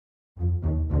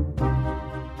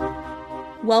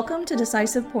Welcome to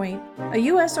Decisive Point, a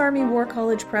U.S. Army War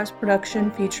College Press production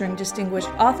featuring distinguished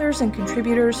authors and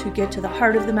contributors who get to the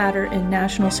heart of the matter in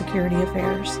national security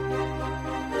affairs.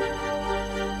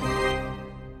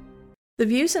 The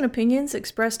views and opinions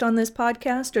expressed on this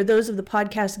podcast are those of the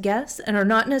podcast guests and are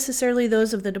not necessarily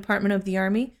those of the Department of the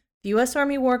Army, the U.S.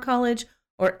 Army War College,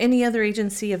 or any other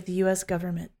agency of the U.S.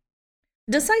 government.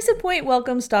 Decisive Point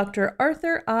welcomes Dr.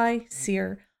 Arthur I.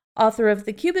 Sear, author of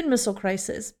The Cuban Missile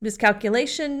Crisis,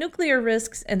 Miscalculation, Nuclear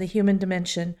Risks, and the Human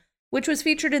Dimension, which was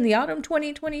featured in the autumn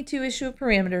 2022 issue of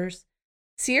Parameters.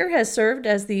 Sear has served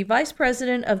as the Vice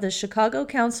President of the Chicago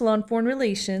Council on Foreign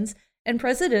Relations and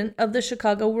President of the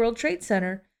Chicago World Trade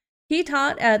Center. He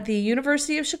taught at the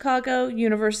University of Chicago,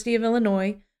 University of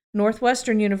Illinois,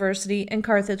 Northwestern University, and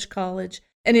Carthage College,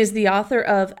 and is the author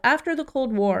of After the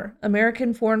Cold War,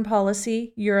 American Foreign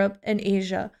Policy, Europe, and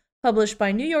Asia, published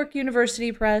by New York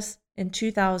University Press in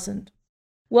 2000.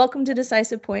 Welcome to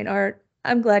Decisive Point, Art.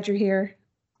 I'm glad you're here.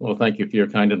 Well, thank you for your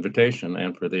kind invitation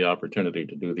and for the opportunity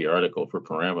to do the article for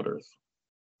Parameters.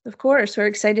 Of course, we're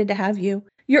excited to have you.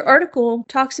 Your article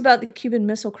talks about the Cuban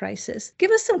Missile Crisis. Give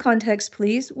us some context,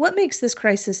 please. What makes this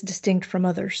crisis distinct from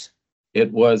others? It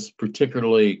was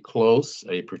particularly close,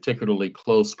 a particularly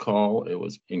close call. It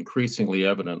was increasingly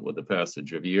evident with the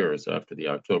passage of years after the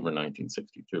October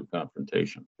 1962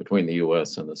 confrontation between the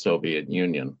U.S. and the Soviet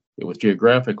Union. It was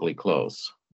geographically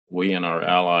close. We and our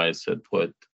allies had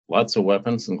put lots of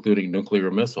weapons, including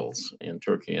nuclear missiles, in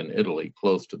Turkey and Italy,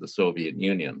 close to the Soviet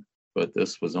Union. But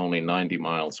this was only 90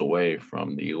 miles away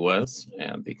from the U.S.,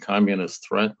 and the communist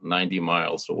threat 90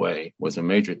 miles away was a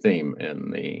major theme in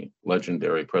the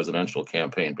legendary presidential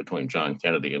campaign between John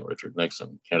Kennedy and Richard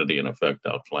Nixon. Kennedy, in effect,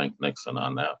 outflanked Nixon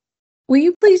on that. Will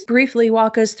you please briefly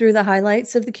walk us through the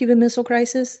highlights of the Cuban Missile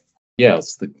Crisis?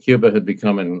 Yes, Cuba had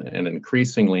become an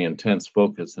increasingly intense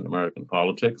focus in American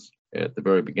politics. At the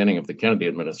very beginning of the Kennedy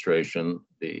administration,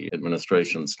 the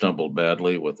administration stumbled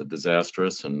badly with the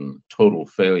disastrous and total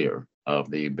failure of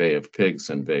the Bay of Pigs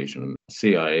invasion, a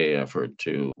CIA effort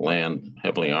to land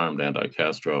heavily armed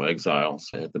anti-Castro exiles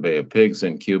at the Bay of Pigs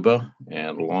in Cuba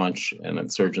and launch an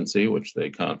insurgency, which they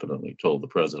confidently told the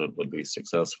president would be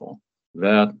successful.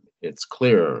 That, it's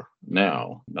clear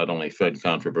now, not only fed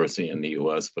controversy in the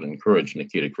U.S., but encouraged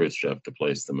Nikita Khrushchev to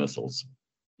place the missiles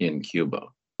in Cuba,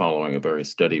 following a very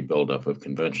steady buildup of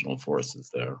conventional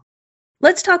forces there.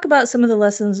 Let's talk about some of the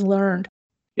lessons learned.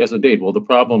 Yes, indeed. Well, the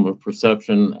problem of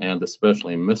perception and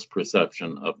especially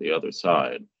misperception of the other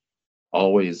side,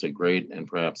 always a great and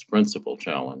perhaps principal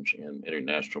challenge in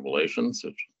international relations,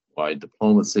 which is why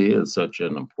diplomacy is such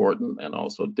an important and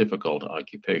also difficult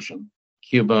occupation.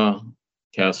 Cuba,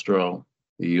 Castro,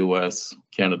 the U.S.,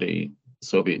 Kennedy,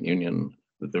 Soviet Union,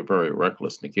 the very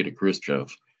reckless Nikita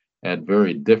Khrushchev, had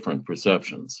very different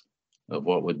perceptions of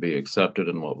what would be accepted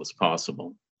and what was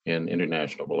possible in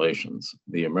international relations.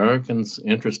 The Americans,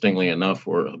 interestingly enough,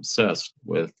 were obsessed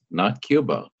with not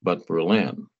Cuba, but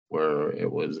Berlin, where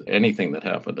it was anything that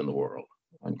happened in the world,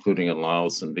 including in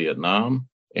Laos and Vietnam,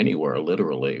 anywhere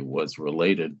literally was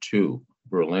related to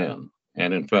Berlin.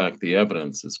 And in fact, the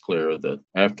evidence is clear that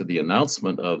after the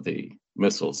announcement of the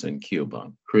missiles in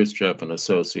Cuba, Khrushchev and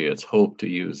associates hoped to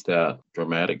use that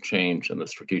dramatic change in the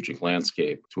strategic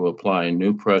landscape to apply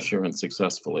new pressure and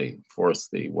successfully force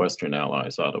the Western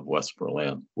allies out of West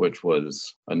Berlin, which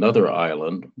was another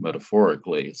island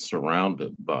metaphorically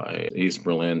surrounded by East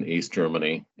Berlin, East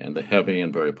Germany, and the heavy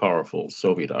and very powerful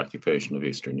Soviet occupation of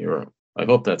Eastern Europe. I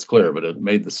hope that's clear, but it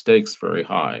made the stakes very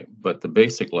high. But the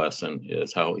basic lesson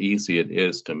is how easy it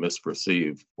is to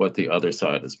misperceive what the other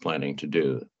side is planning to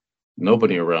do.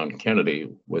 Nobody around Kennedy,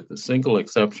 with the single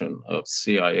exception of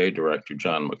CIA Director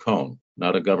John McCone,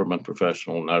 not a government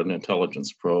professional, not an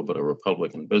intelligence pro, but a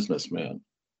Republican businessman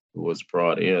who was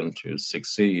brought in to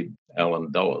succeed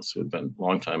Allen Dulles, who had been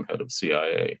longtime head of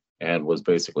CIA and was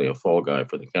basically a fall guy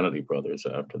for the Kennedy brothers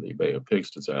after the Bay of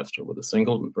Pigs disaster. With a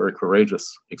single and very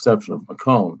courageous exception of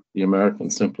McCone, the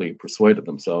Americans simply persuaded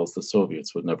themselves the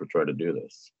Soviets would never try to do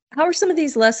this. How are some of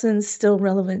these lessons still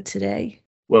relevant today?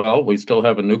 Well, we still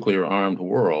have a nuclear-armed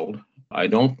world. I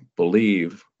don't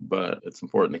believe, but it's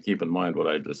important to keep in mind what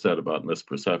I just said about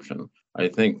misperception. I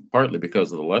think partly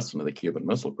because of the lesson of the Cuban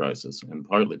Missile Crisis, and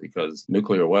partly because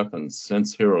nuclear weapons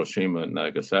since Hiroshima and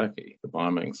Nagasaki, the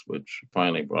bombings which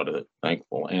finally brought a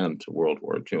thankful end to World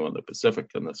War II in the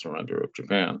Pacific and the surrender of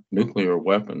Japan, nuclear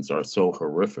weapons are so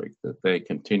horrific that they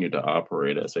continue to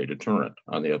operate as a deterrent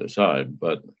on the other side.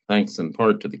 But thanks in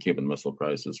part to the Cuban Missile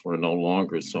Crisis, we're no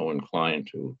longer so inclined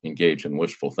to engage in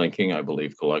wishful thinking, I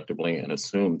believe collectively, and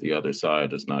assume the other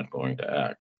side is not going to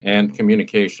act. And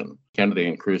communication. Kennedy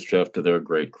and Khrushchev, to their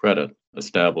great credit,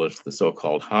 established the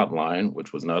so-called hotline,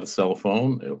 which was not a cell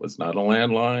phone. It was not a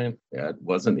landline. It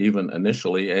wasn't even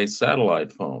initially a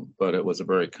satellite phone, but it was a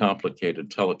very complicated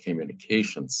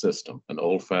telecommunications system, an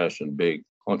old-fashioned big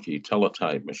clunky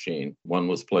teletype machine. One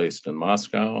was placed in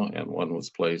Moscow and one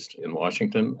was placed in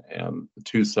Washington, and the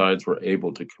two sides were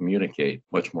able to communicate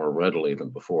much more readily than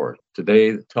before.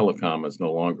 Today, telecom is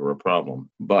no longer a problem,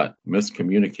 but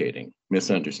miscommunicating,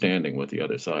 misunderstanding what the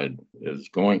other side is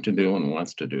going to do and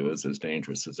wants to do is as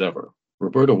dangerous as ever.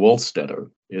 Roberta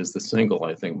Wohlstetter is the single,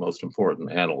 I think, most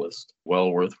important analyst, well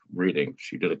worth reading.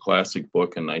 She did a classic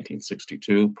book in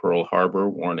 1962, Pearl Harbor,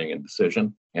 Warning and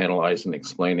Decision, analyzing and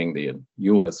explaining the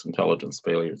U.S. intelligence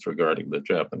failures regarding the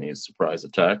Japanese surprise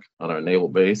attack on our naval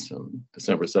base on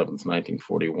December 7th,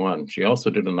 1941. She also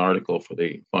did an article for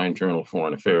the Fine Journal of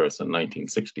Foreign Affairs in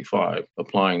 1965,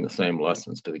 applying the same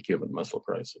lessons to the Cuban Missile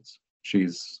Crisis.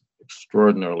 She's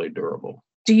extraordinarily durable.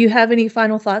 Do you have any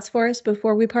final thoughts for us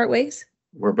before we part ways?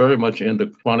 We're very much into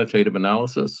quantitative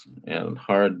analysis, and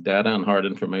hard data and hard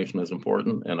information is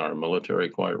important in our military,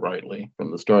 quite rightly.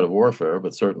 From the start of warfare,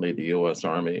 but certainly the U.S.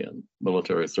 Army and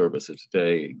military services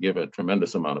today give a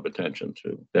tremendous amount of attention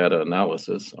to data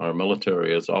analysis. Our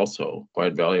military is also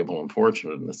quite valuable and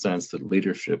fortunate in the sense that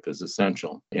leadership is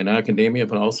essential. In academia,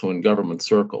 but also in government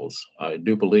circles, I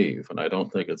do believe, and I don't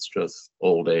think it's just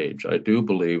old age, I do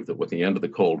believe that with the end of the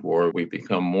Cold War, we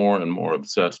become more and more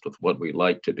obsessed with what we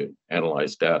like to do, analyze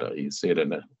data. You see it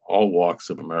in all walks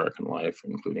of American life,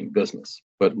 including business.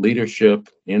 But leadership,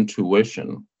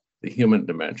 intuition, the human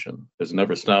dimension has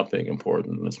never stopped being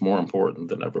important, and it's more important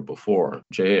than ever before.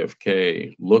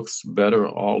 JFK looks better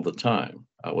all the time,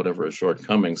 whatever his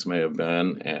shortcomings may have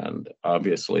been, and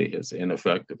obviously his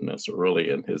ineffectiveness early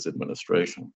in his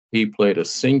administration. He played a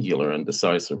singular and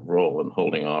decisive role in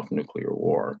holding off nuclear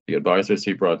war. The advisors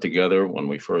he brought together when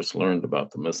we first learned about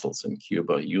the missiles in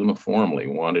Cuba uniformly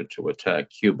wanted to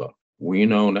attack Cuba. We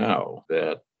know now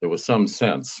that there was some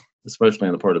sense, especially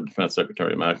on the part of Defense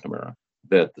Secretary McNamara,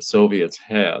 that the Soviets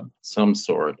had some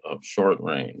sort of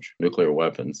short-range nuclear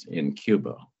weapons in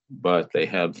Cuba, but they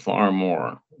had far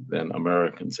more than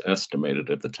Americans estimated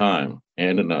at the time.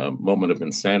 And in a moment of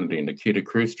insanity, Nikita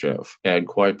Khrushchev had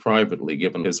quite privately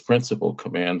given his principal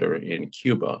commander in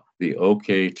Cuba the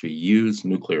okay to use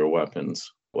nuclear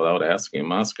weapons without asking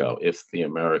Moscow if the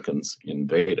Americans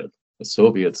invaded. The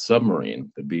Soviet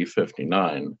submarine, the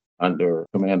B-59, under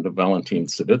command of Valentin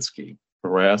Savitsky,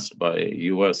 harassed by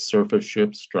U.S. surface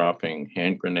ships dropping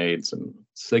hand grenades and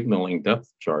signaling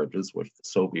depth charges, which the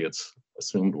Soviets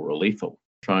assumed were lethal,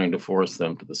 trying to force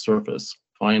them to the surface,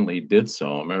 finally did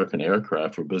so. American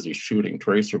aircraft were busy shooting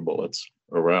tracer bullets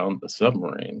around the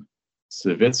submarine.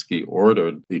 Savitsky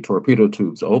ordered the torpedo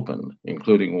tubes open,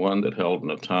 including one that held an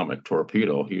atomic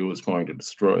torpedo. He was going to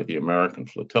destroy the American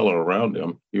flotilla around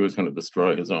him. He was going to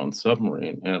destroy his own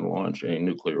submarine and launch a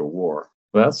nuclear war.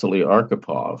 Vasily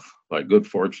Arkhipov, by good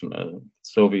fortune, a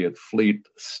Soviet fleet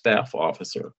staff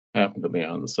officer, happened to be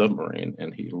on the submarine,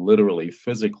 and he literally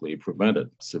physically prevented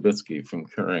Savitsky from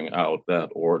carrying out that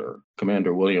order.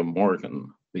 Commander William Morgan,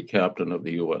 the captain of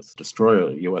the U.S.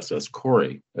 destroyer USS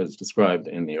Corey, as described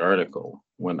in the article,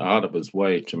 went out of his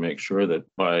way to make sure that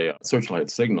by searchlight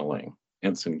signaling,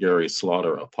 Ensign Gary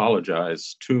Slaughter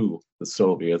apologized to the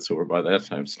Soviets, who were by that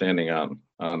time standing on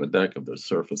the deck of the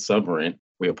surface submarine.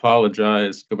 We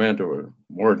apologized. Commander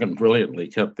Morgan brilliantly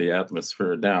kept the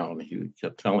atmosphere down. He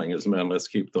kept telling his men, let's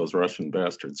keep those Russian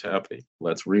bastards happy.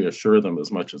 Let's reassure them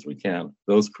as much as we can.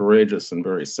 Those courageous and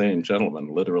very sane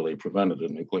gentlemen literally prevented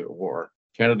a nuclear war.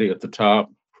 Kennedy at the top,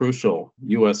 crucial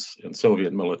U.S. and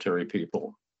Soviet military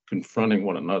people confronting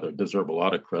one another deserve a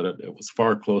lot of credit. It was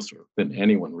far closer than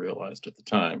anyone realized at the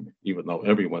time, even though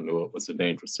everyone knew it was a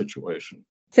dangerous situation.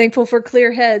 Thankful for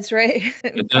clear heads, right?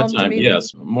 At that time,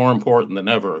 yes, more important than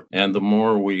ever. And the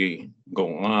more we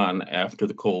go on after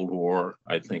the Cold War,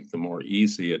 I think the more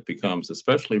easy it becomes,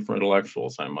 especially for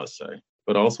intellectuals, I must say,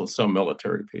 but also some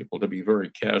military people, to be very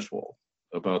casual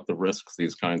about the risks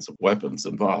these kinds of weapons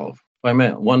involve. If I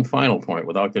may, one final point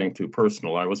without getting too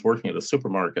personal, I was working at a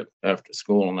supermarket after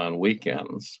school and on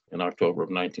weekends in October of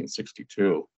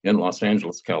 1962 in Los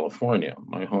Angeles, California,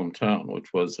 my hometown,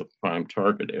 which was a prime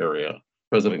target area.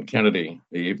 President Kennedy,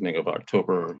 the evening of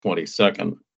October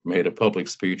 22nd, made a public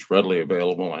speech readily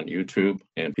available on YouTube,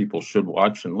 and people should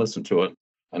watch and listen to it,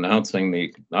 announcing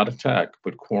the not attack,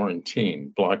 but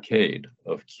quarantine blockade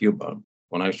of Cuba.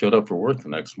 When I showed up for work the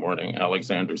next morning,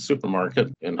 Alexander's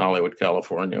supermarket in Hollywood,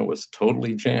 California was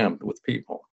totally jammed with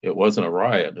people. It wasn't a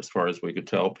riot. As far as we could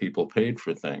tell, people paid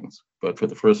for things. But for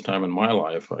the first time in my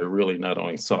life, I really not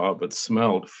only saw but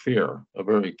smelled fear, a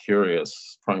very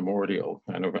curious, primordial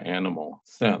kind of animal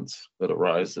sense that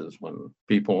arises when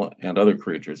people and other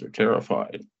creatures are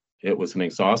terrified. It was an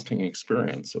exhausting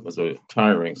experience. It was a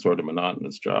tiring, sort of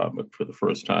monotonous job. But for the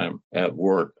first time at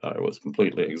work, I was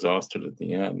completely exhausted at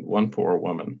the end. One poor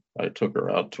woman, I took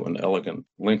her out to an elegant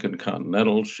Lincoln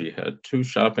Continental. She had 2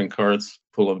 shopping carts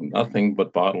full of nothing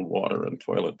but bottled water and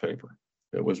toilet paper.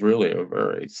 It was really a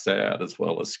very sad as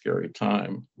well as scary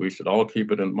time. We should all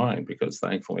keep it in mind because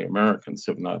thankfully Americans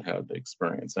have not had to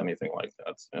experience anything like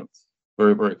that since.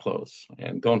 Very, very close.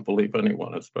 And don't believe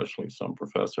anyone, especially some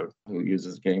professor who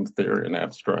uses game theory and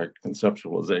abstract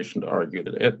conceptualization to argue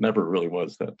that it never really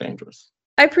was that dangerous.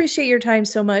 I appreciate your time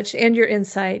so much and your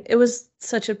insight. It was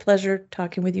such a pleasure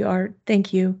talking with you, Art.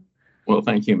 Thank you. Well,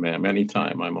 thank you, ma'am.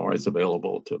 Anytime. I'm always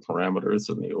available to parameters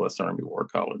in the U.S. Army War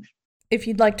College. If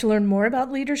you'd like to learn more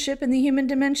about leadership in the human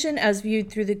dimension as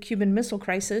viewed through the Cuban Missile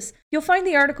Crisis, you'll find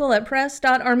the article at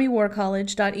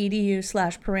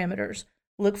press.armywarcollege.edu/parameters.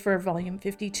 Look for Volume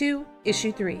 52,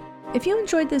 Issue 3. If you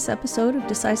enjoyed this episode of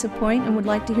Decisive Point and would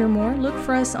like to hear more, look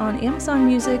for us on Amazon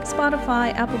Music,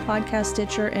 Spotify, Apple Podcast,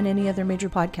 Stitcher, and any other major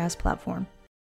podcast platform.